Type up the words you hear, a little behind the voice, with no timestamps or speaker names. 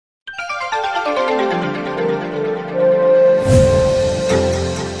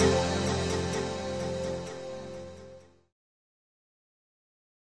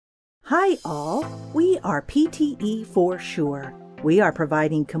Hi all, we are PTE for sure. We are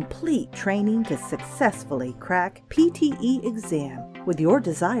providing complete training to successfully crack PTE exam with your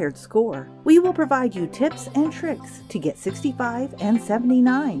desired score. We will provide you tips and tricks to get 65 and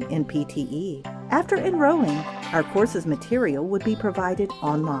 79 in PTE. After enrolling, our course's material would be provided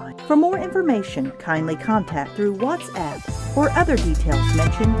online. For more information, kindly contact through WhatsApp or other details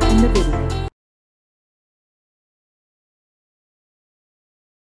mentioned in the video.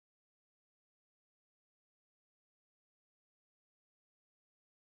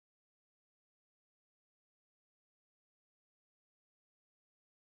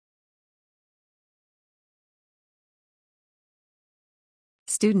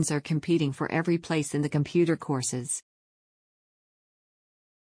 Students are competing for every place in the computer courses.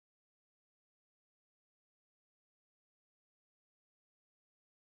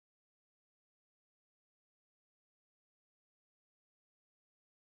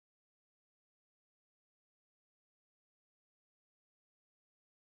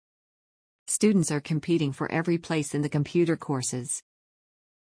 Students are competing for every place in the computer courses.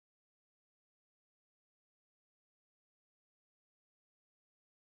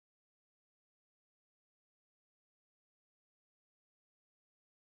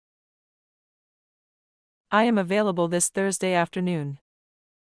 I am available this Thursday afternoon.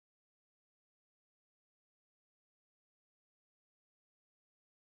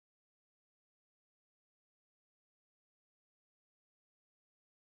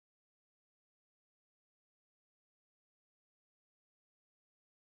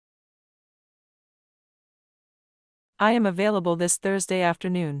 I am available this Thursday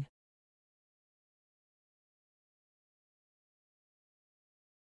afternoon.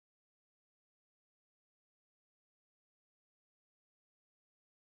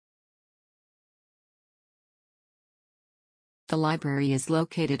 The library is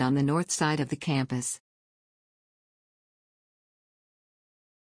located on the north side of the campus.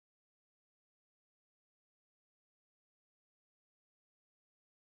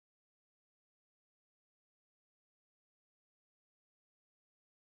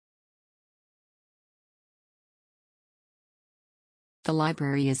 The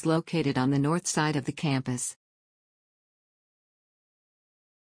library is located on the north side of the campus.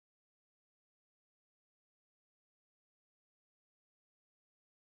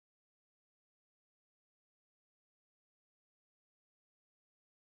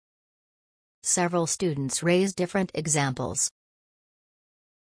 Several students raise different examples.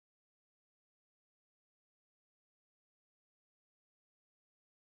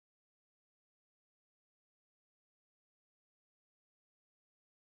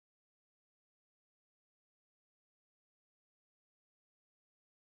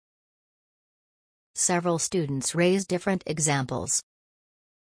 Several students raise different examples.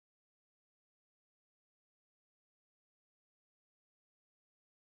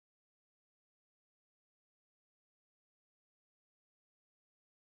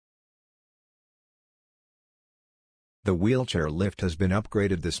 The wheelchair lift has been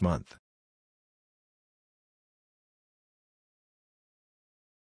upgraded this month.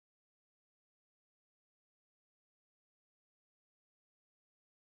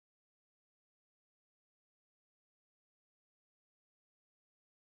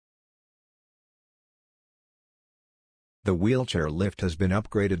 The wheelchair lift has been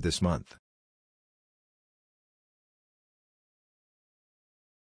upgraded this month.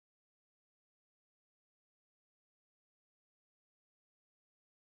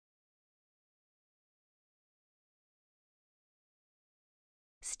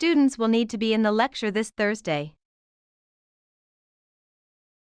 Students will need to be in the lecture this Thursday.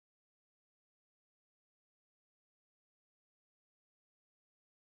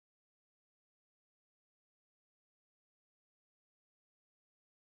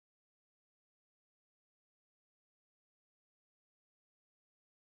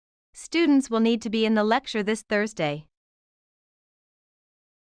 Students will need to be in the lecture this Thursday.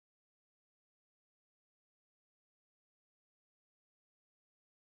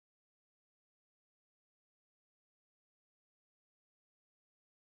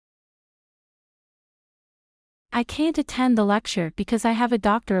 I can't attend the lecture because I have a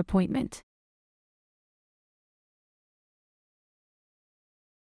doctor appointment.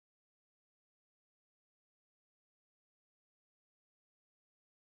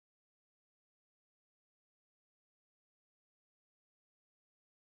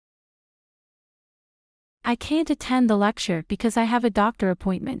 I can't attend the lecture because I have a doctor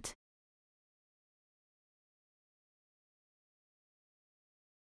appointment.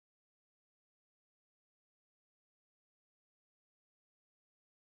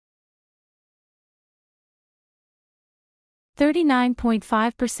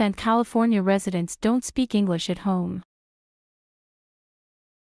 39.5% California residents don't speak English at home.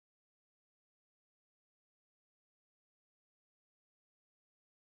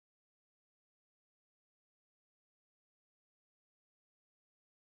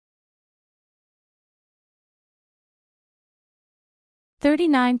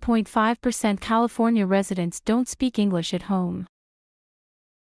 %39.5% California residents don't speak English at home.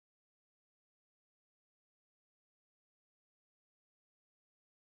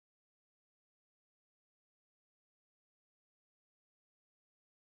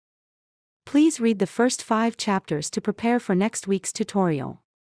 Please read the first 5 chapters to prepare for next week's tutorial.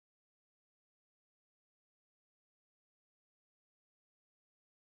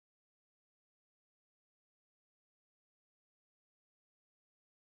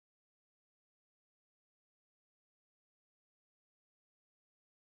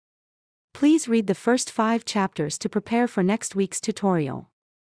 Please read the first 5 chapters to prepare for next week's tutorial.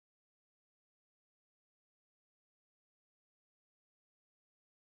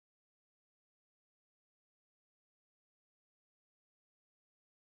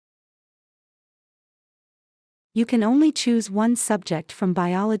 You can only choose one subject from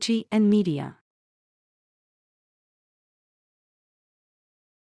biology and media.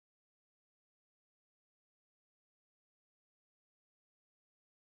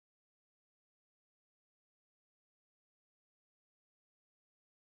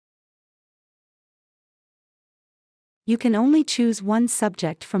 You can only choose one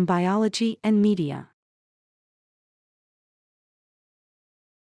subject from biology and media.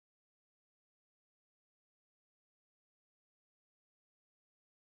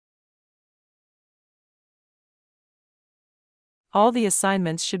 All the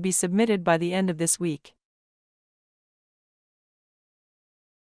assignments should be submitted by the end of this week.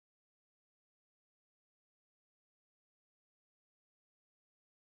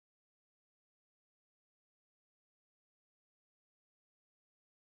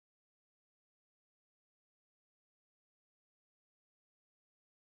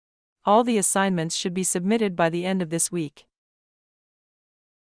 All the assignments should be submitted by the end of this week.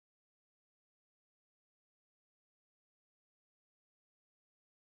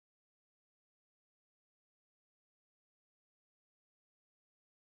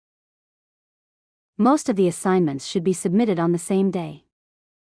 Most of the assignments should be submitted on the same day.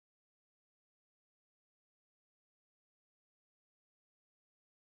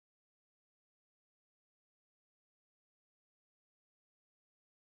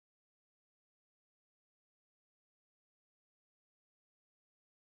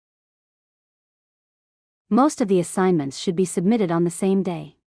 Most of the assignments should be submitted on the same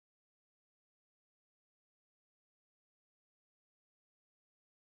day.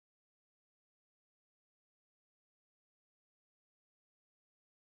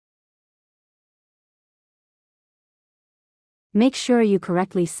 Make sure you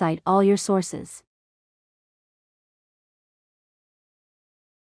correctly cite all your sources.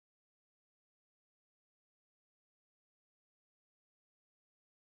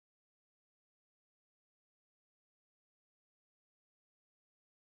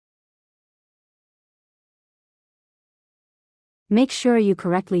 Make sure you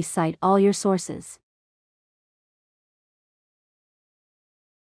correctly cite all your sources.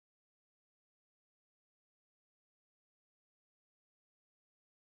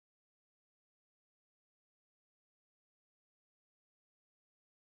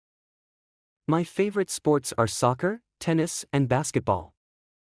 My favorite sports are soccer, tennis, and basketball.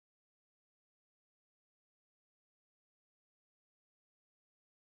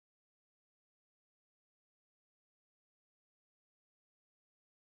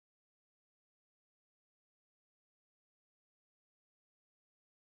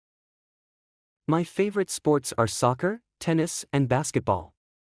 My favorite sports are soccer, tennis, and basketball.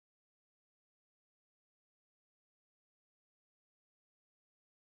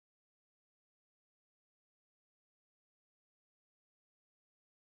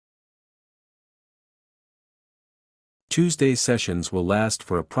 Tuesday sessions will last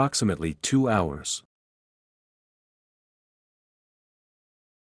for approximately 2 hours.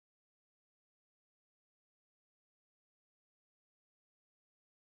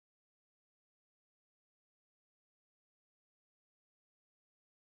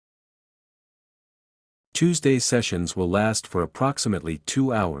 Tuesday sessions will last for approximately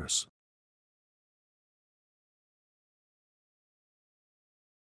 2 hours.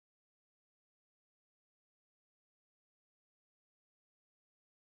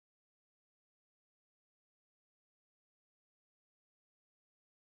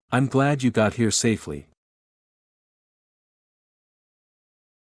 I'm glad you got here safely.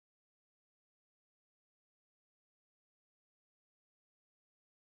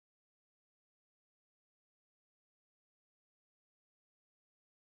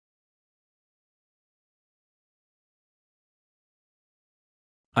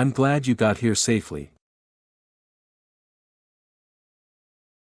 I'm glad you got here safely.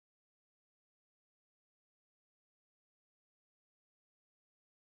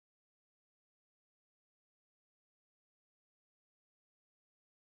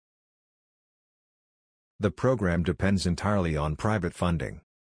 The program depends entirely on private funding.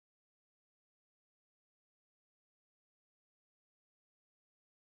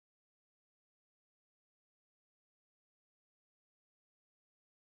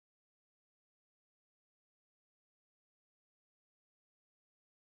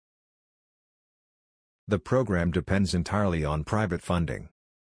 The program depends entirely on private funding.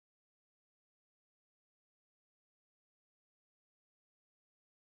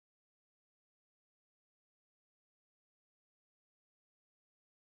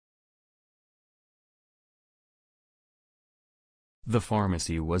 The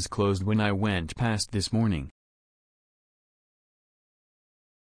pharmacy was closed when I went past this morning.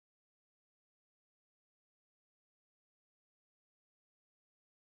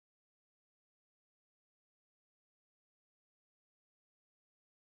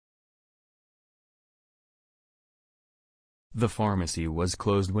 The pharmacy was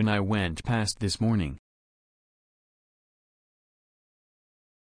closed when I went past this morning.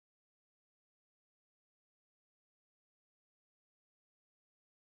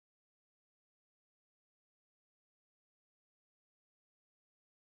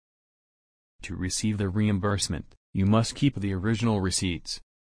 To receive the reimbursement, you must keep the original receipts.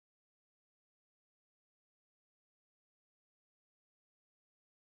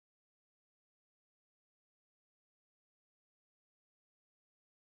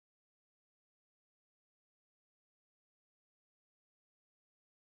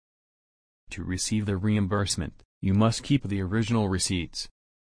 To receive the reimbursement, you must keep the original receipts.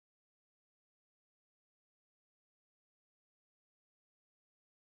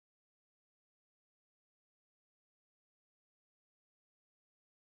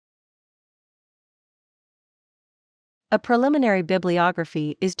 A preliminary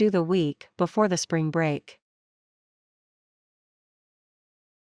bibliography is due the week before the spring break.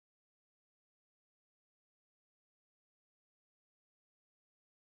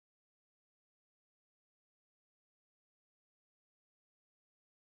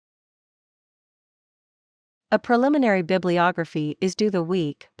 A preliminary bibliography is due the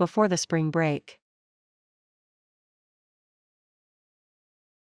week before the spring break.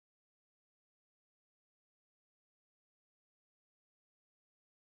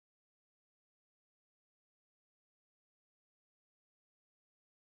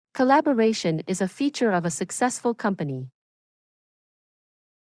 Collaboration is a feature of a successful company.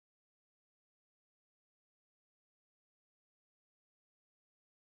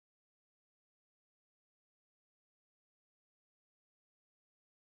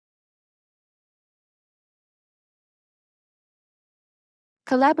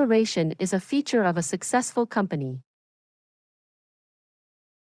 Collaboration is a feature of a successful company.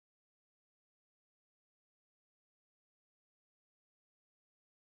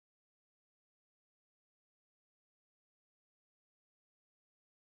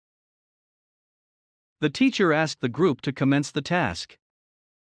 The teacher asked the group to commence the task.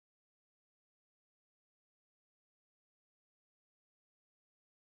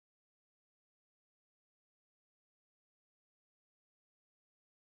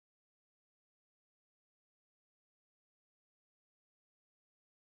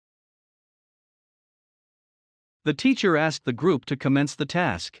 The teacher asked the group to commence the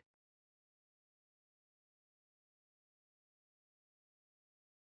task.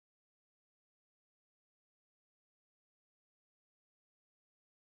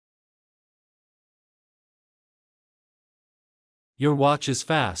 Your watch is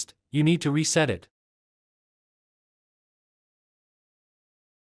fast, you need to reset it.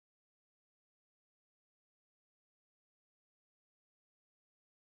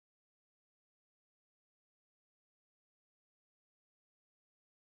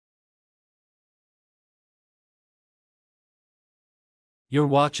 Your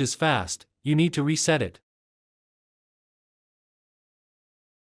watch is fast, you need to reset it.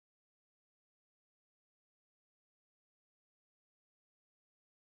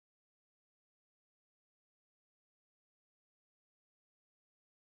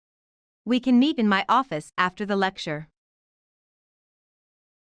 We can meet in my office after the lecture.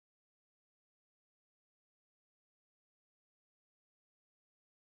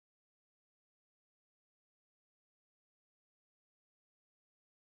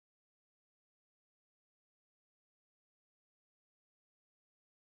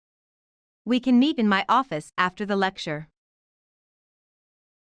 We can meet in my office after the lecture.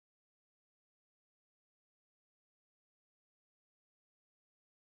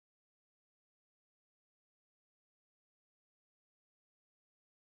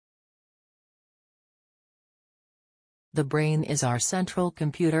 The brain is our central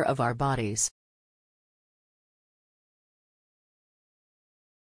computer of our bodies.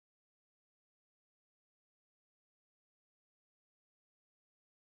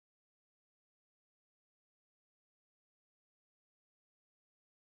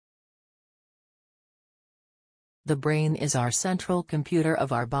 The brain is our central computer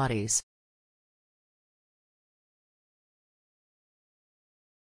of our bodies.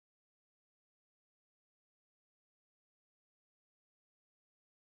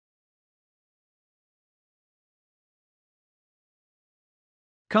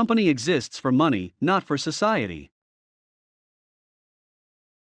 Company exists for money, not for society.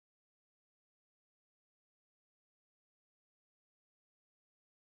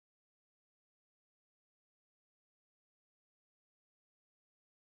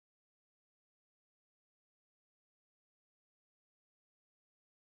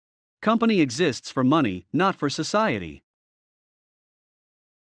 Company exists for money, not for society.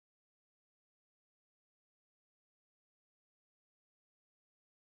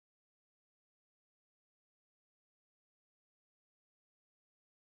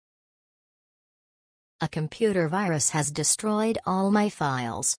 A computer virus has destroyed all my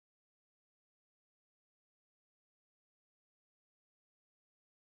files.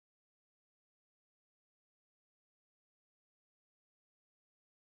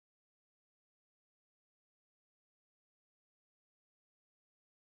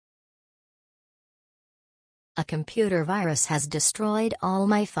 A computer virus has destroyed all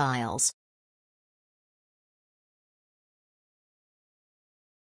my files.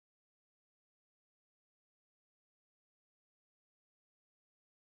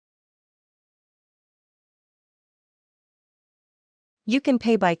 You can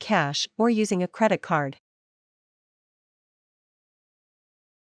pay by cash or using a credit card.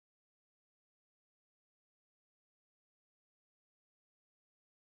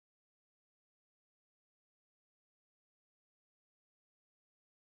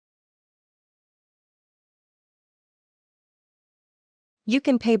 You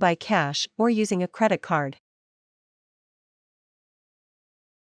can pay by cash or using a credit card.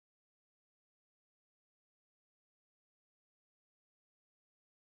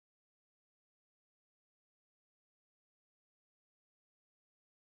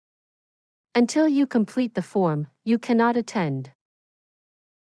 Until you complete the form, you cannot attend.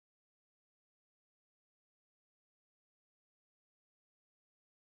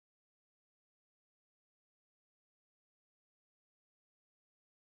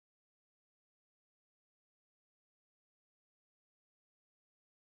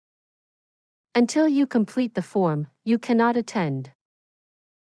 Until you complete the form, you cannot attend.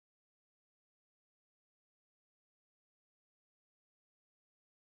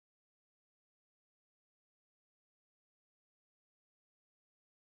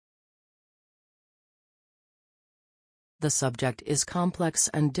 The subject is complex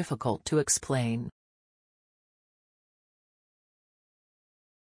and difficult to explain.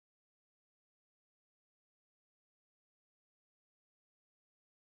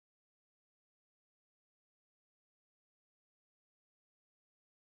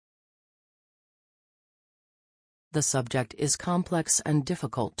 The subject is complex and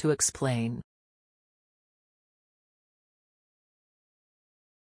difficult to explain.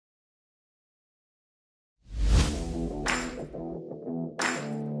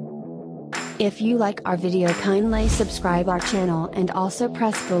 If you like our video, kindly subscribe our channel and also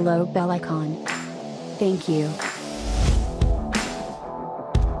press below bell icon. Thank you.